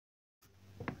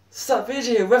Sup,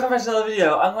 VG, welcome back to another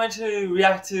video. I'm going to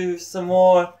react to some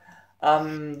more,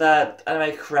 that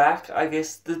anime crack, I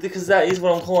guess, because that is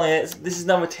what I'm calling it. This is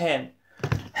number 10.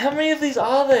 How many of these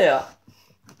are there?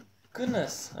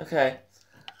 Goodness, okay.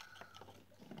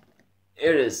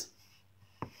 Here it is.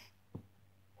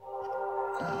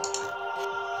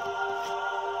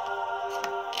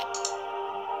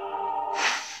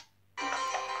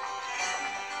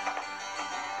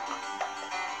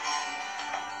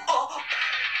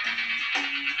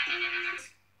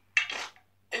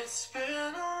 It's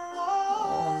been a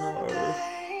long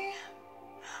day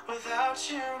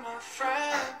without you, my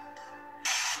friend.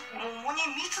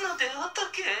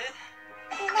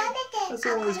 That's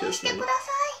always gets me.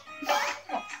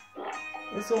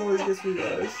 That's always gets me,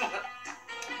 guys.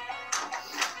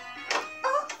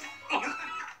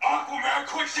 Aquaman,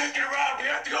 quit shaking around. We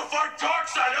have to go fight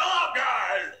Darkseid. Oh,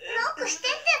 God!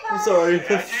 I'm sorry. I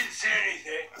didn't say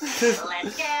anything.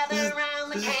 Let's gather around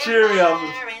the This is cheering me up.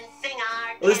 campfire and sing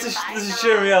our This is campfire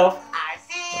cheering me song. up.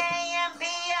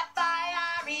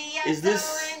 Is this-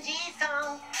 R-C-A-M-P-F-I-R-E-S-O-N-G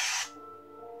song.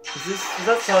 Is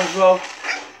that sound as well?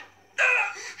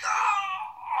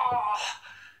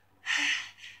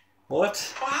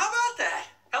 What? Well, how about that?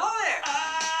 Hello there. I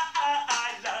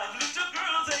love little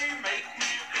girls. They make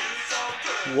me feel so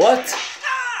good. What?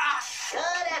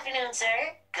 Good afternoon,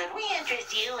 sir. Could we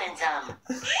interest you in some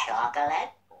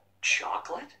chocolate?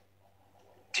 Chocolate?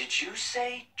 Did you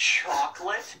say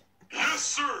chocolate? Yes,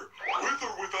 sir. With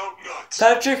or without nuts.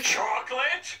 Patrick?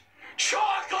 Chocolate?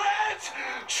 Chocolate!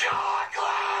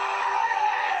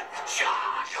 Chocolate!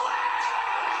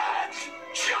 Chocolate!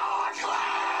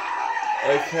 Chocolate!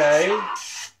 Okay.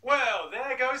 Well,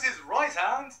 there goes his right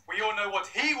hand. We all know what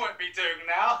he won't be doing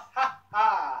now. Ha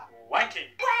ha! Wanking.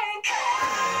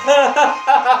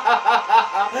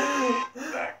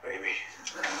 Back, baby.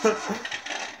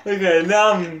 Okay,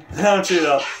 now I'm chewed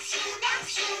up.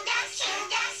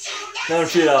 Now I'm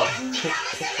chewed up.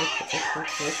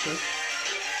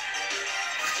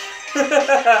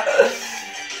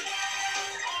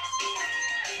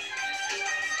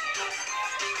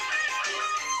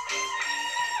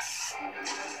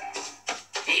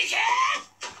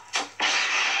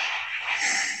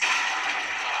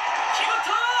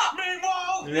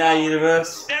 Meanwhile, Now,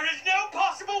 universe. there is no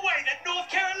possible way that North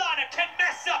Carolina can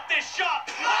mess up this shop.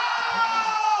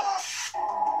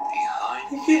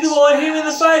 Behind You keep the ball hit him in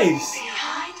the face.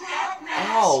 Behind that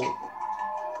Ow.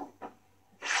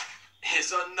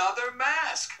 is another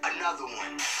mask. Another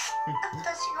one.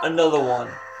 Another one.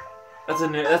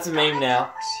 That's a meme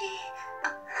now.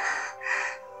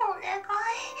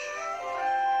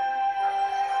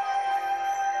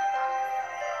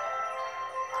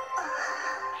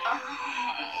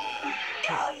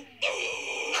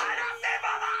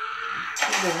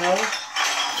 What the hell?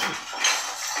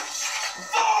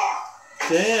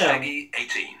 Damn. Peggy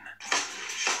 18.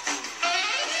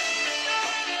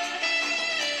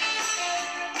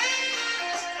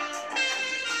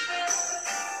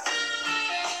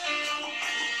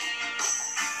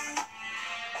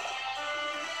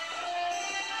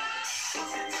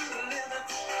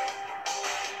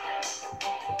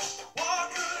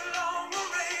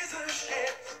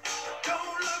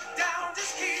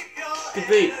 Good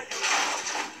beat.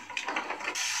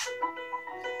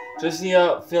 Just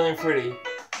feeling pretty.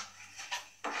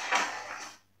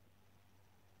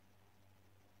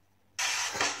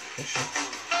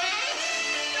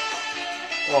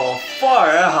 Oh, far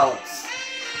out.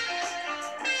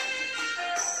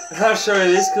 I can't show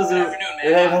you this because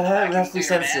it has to be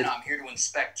censored. I'm here to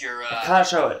inspect your I can't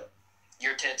show it.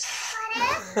 your tits.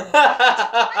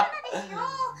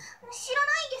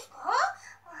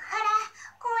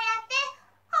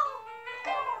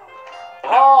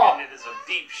 Oh! And it is a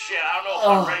deep shit. I don't know if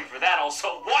I'm ready for that. Also,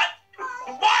 what?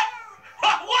 What?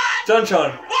 What? John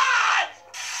John. What?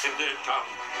 In their tongue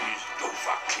is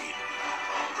Dovahkiin,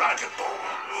 Dragon Ball.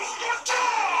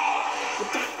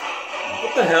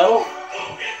 What the hell?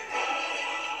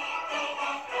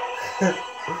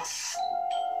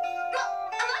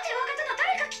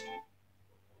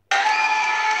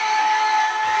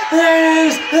 There it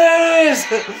is! There it is!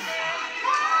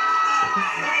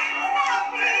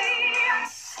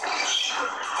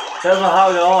 That's my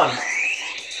heart go on.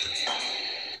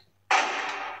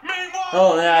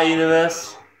 Oh, yeah,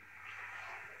 universe.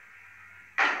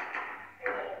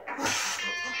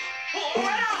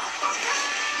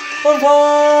 One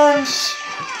punch!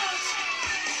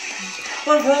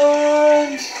 One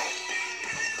punch!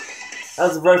 That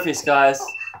was a bro fist, guys.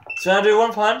 So you wanna do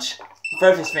one punch?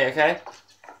 Bro fist me, okay?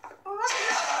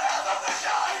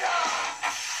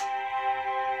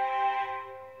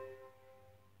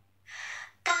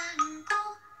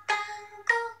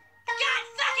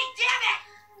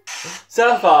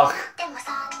 South Park. でも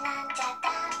そんなんじゃダ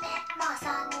メもう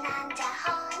そんなんじゃ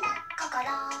ほら心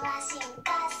は進化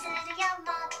するよ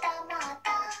もっともっと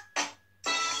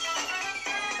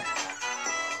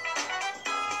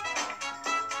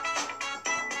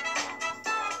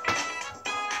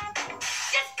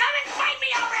Just come and fight me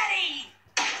already!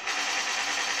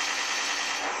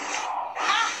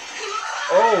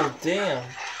 Oh, damn.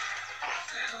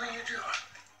 What are you doing?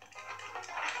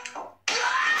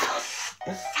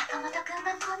 坂本くん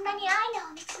がこんなにアイナ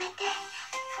を見つめて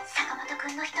坂本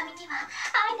くんの瞳には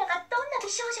アイナがどんな美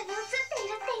少女に映ってい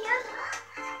るっていう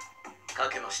のか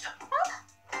けました。見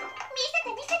せ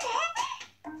て見せて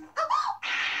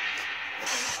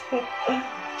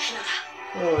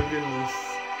Oh, my goodness.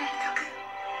 ナルトく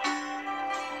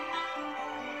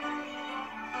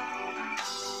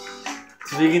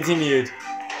ん To be continued.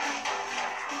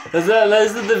 Those are the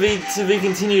to be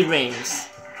continued memes.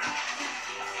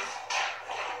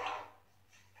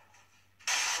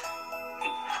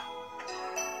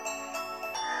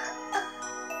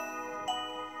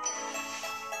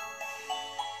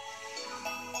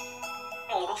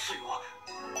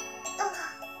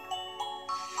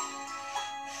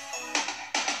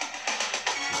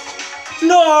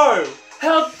 No!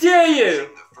 How dare you!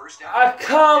 I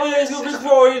can't believe this was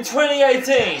recorded in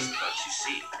 2018! Bugs you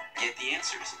see. Get the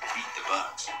answers and beat the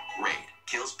bugs. Raid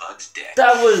kills bugs dead.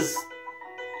 That was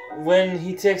when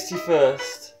he texted you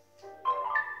first.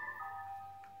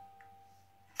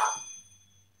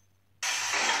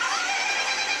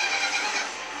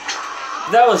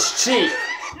 That was cheap.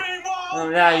 Oh,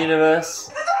 now universe.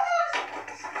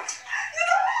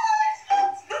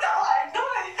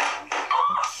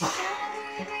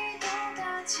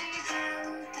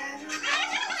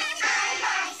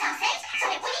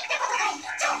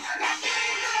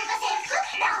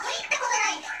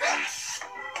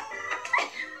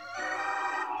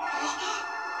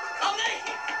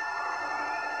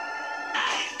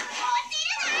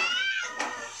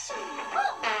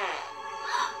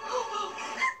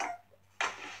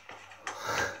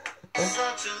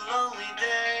 Such a lonely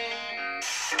day.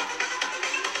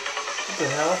 What the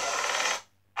hell?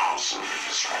 Awesome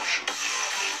disruption.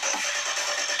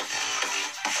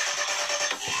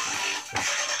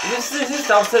 Is this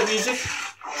dubstep music?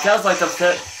 Sounds like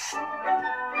dubstep.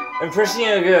 Impressing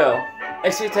a girl.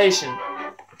 Expectation.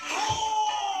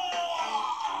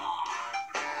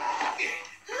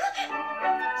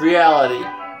 Reality.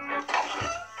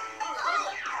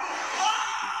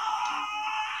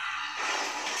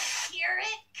 Here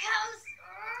it comes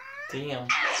Damn.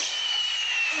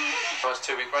 Well, it's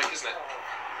 2 week break, isn't it?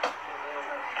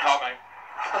 Oh, mate.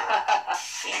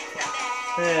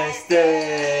 Best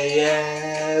day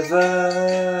ever.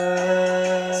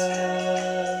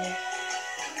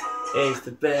 It's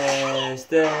the best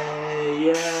day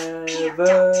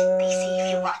ever. BC,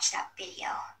 if you watch that video,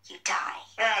 you die.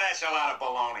 Yeah, that's a lot of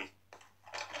baloney.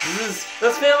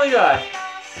 That's Family Guy.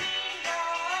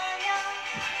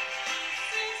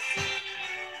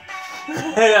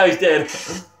 Now he's dead. Okay,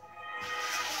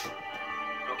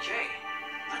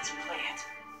 let's play it.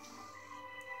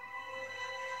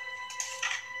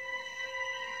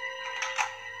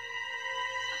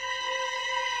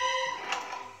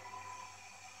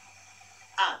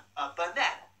 I'm a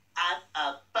banana. I'm a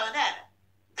banana.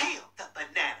 Peel the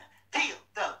banana. Peel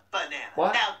the banana.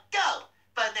 What? Now go,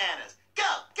 bananas. Go,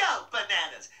 go,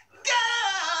 bananas. Go!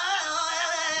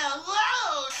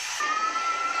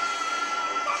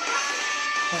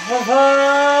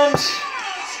 Punch!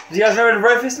 Do you guys remember to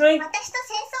breakfast me? 私と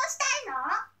戦争したいのは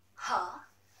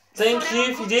Thank you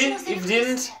if you did. If you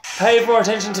didn't, pay more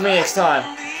attention to me next time.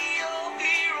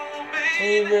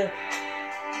 Maybe.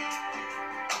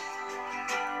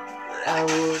 I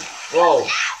will. Whoa.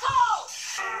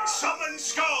 Summon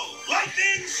skull!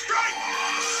 Lightning strike!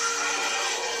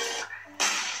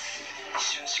 一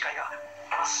瞬視界が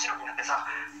真っ白になってさ。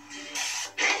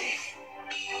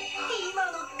今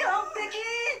の完璧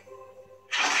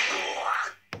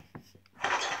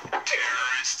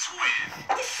Terrorists win!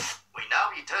 We now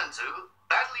return to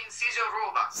battling seizure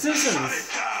robots. Simpsons.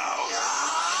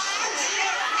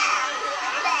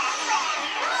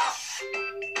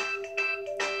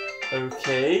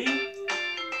 Okay.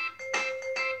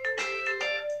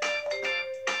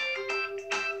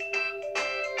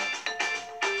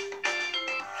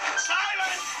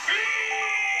 Silent Fiend!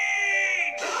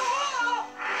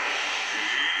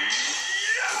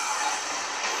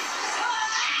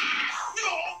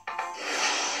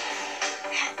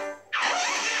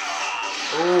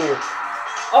 Oh.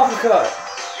 Uppercut.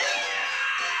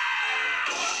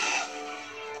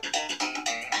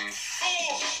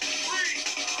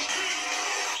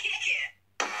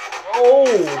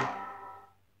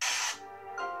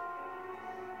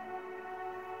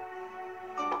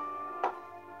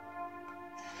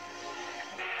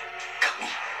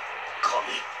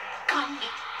 神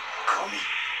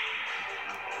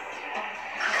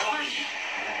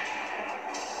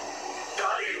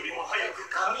誰よりも早く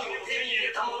髪を手に入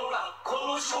れた者がこ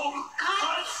の勝負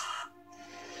勝つ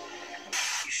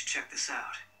You should check this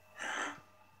out.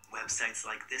 Websites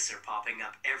like this are popping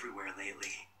up everywhere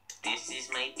lately. This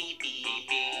is my BB.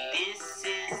 This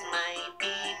is my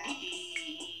BB.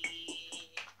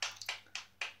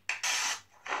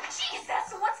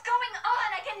 Jesus, what's going on?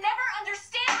 I can never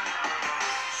understand.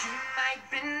 You might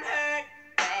been hurt,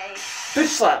 babe. Bitch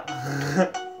slap!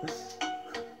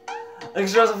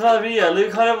 Thanks for watching another video. Leave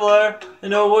a comment below and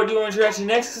know what you want me to react to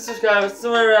next. Subscribe, it's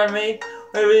somewhere around me.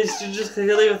 Maybe you should just click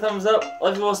leave a thumbs up.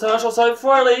 Love you all so much. Also,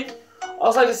 before I leave, I'd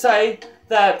also like to say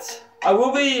that I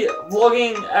will be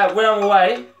vlogging when I'm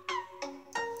away.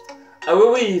 I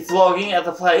will be vlogging at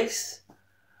the place,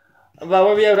 but I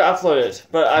won't be able to upload it.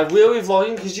 But I will be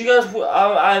vlogging because you guys,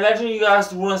 I imagine you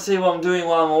guys want to see what I'm doing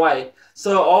while I'm away.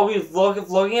 So I'll be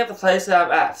vlogging at the place that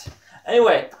I'm at.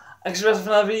 Anyway, thanks for watching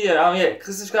another video. Yeah, click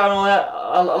subscribe and all that.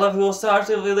 I love you all so much.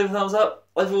 Leave a thumbs up.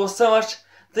 I love you all so much.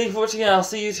 Thank you for watching and I'll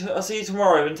see you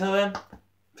tomorrow. Until then,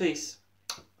 peace.